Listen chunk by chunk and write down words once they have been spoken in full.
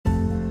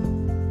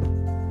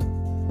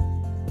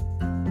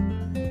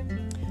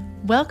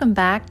Welcome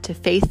back to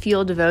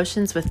Faith-Fueled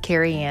Devotions with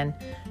Keri Ann.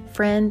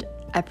 Friend,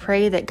 I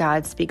pray that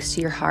God speaks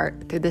to your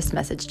heart through this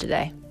message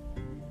today.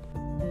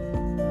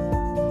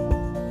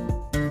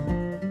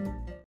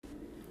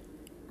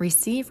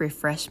 Receive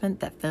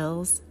refreshment that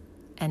fills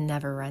and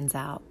never runs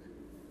out.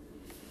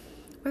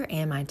 Where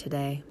am I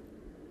today?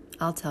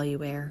 I'll tell you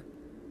where.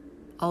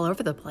 All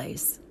over the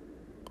place.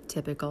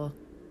 Typical.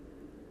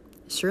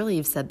 Surely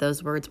you've said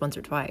those words once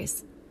or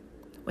twice.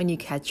 When you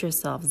catch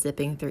yourself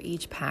zipping through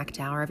each packed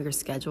hour of your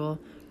schedule,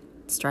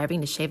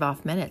 striving to shave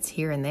off minutes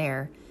here and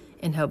there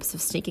in hopes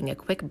of sneaking a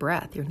quick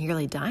breath you're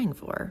nearly dying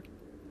for.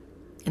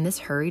 In this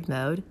hurried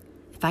mode,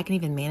 if I can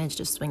even manage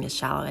to swing a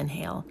shallow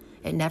inhale,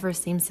 it never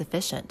seems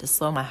sufficient to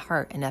slow my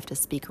heart enough to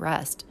speak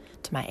rest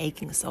to my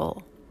aching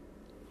soul.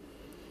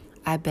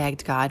 I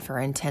begged God for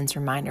intense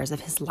reminders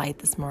of His light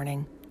this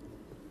morning,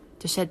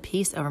 to shed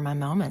peace over my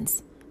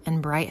moments and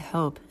bright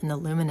hope in the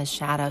luminous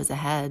shadows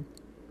ahead.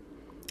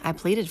 I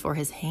pleaded for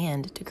His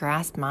hand to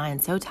grasp mine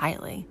so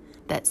tightly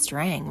that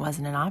straying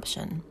wasn't an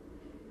option.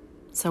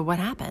 So what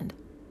happened?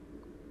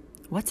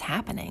 What's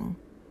happening?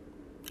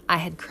 I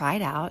had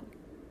cried out.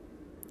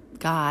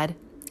 God,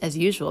 as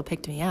usual,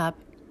 picked me up.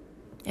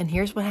 And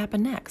here's what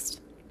happened next.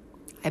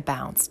 I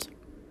bounced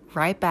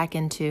right back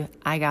into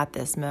I got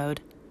this mode.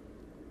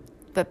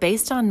 But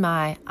based on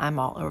my I'm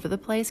all over the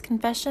place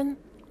confession,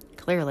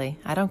 clearly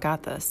I don't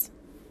got this.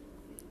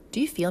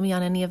 Do you feel me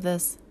on any of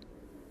this?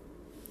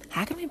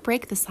 How can we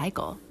break the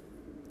cycle?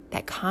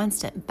 That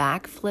constant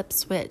backflip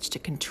switch to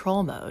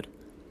control mode.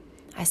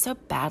 I so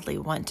badly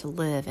want to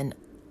live in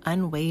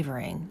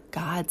unwavering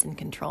God's in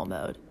control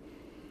mode,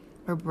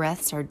 where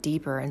breaths are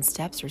deeper and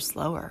steps are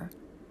slower,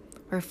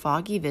 where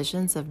foggy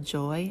visions of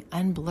joy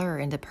unblur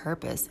into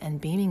purpose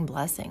and beaming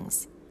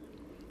blessings,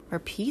 where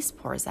peace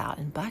pours out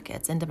in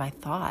buckets into my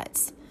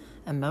thoughts,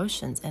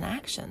 emotions, and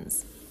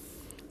actions.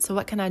 So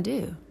what can I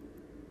do?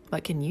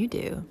 What can you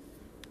do?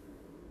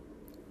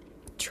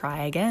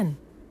 Try again.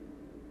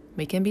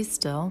 We can be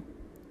still,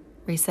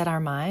 reset our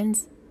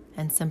minds,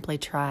 and simply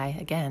try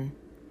again.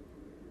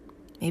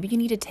 Maybe you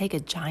need to take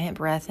a giant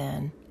breath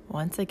in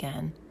once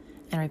again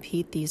and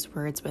repeat these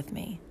words with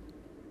me.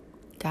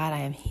 God,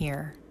 I am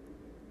here.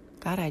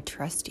 God, I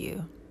trust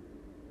you.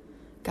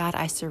 God,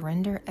 I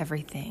surrender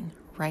everything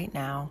right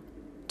now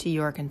to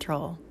your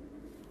control.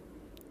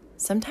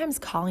 Sometimes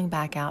calling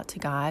back out to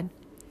God,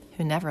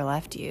 who never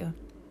left you,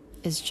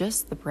 is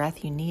just the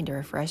breath you need to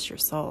refresh your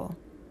soul.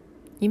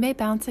 You may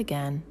bounce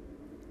again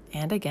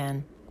and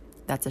again.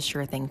 That's a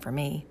sure thing for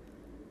me.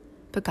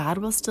 But God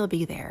will still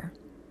be there.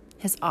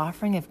 His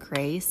offering of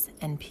grace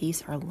and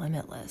peace are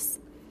limitless.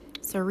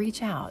 So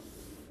reach out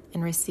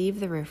and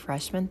receive the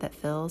refreshment that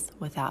fills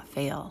without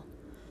fail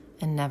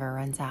and never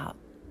runs out.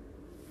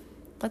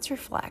 Let's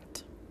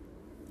reflect.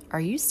 Are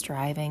you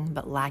striving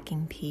but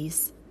lacking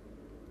peace?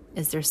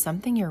 Is there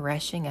something you're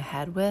rushing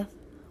ahead with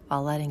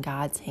while letting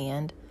God's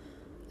hand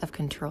of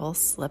control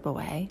slip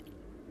away?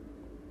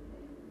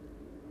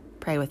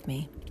 Pray with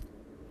me.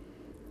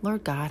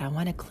 Lord God, I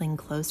want to cling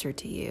closer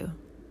to you.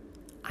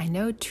 I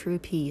know true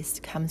peace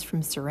comes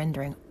from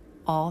surrendering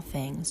all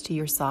things to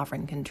your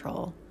sovereign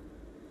control.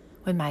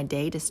 When my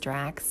day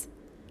distracts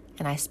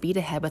and I speed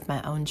ahead with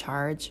my own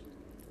charge,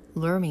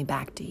 lure me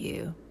back to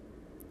you,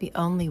 the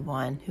only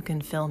one who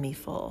can fill me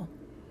full.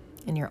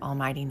 In your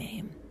almighty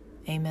name,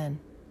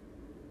 amen.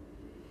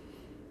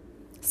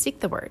 Seek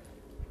the word.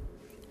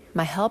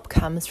 My help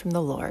comes from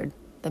the Lord,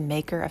 the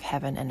maker of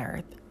heaven and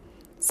earth.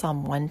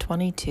 Psalm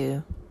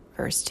 122,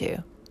 verse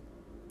 2.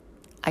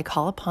 I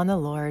call upon the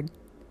Lord,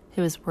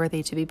 who is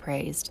worthy to be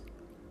praised,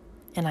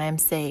 and I am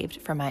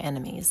saved from my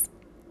enemies.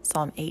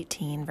 Psalm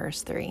 18,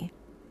 verse 3.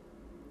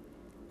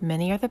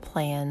 Many are the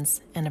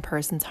plans in a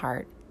person's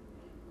heart,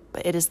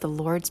 but it is the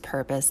Lord's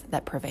purpose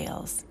that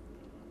prevails.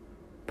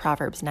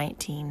 Proverbs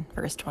 19,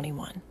 verse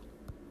 21.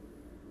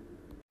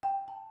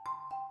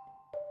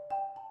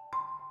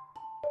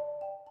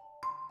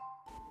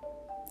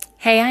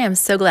 Hey, I am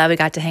so glad we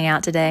got to hang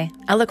out today.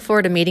 I look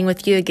forward to meeting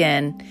with you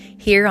again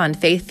here on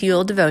Faith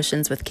Fueled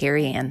Devotions with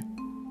Keri Ann.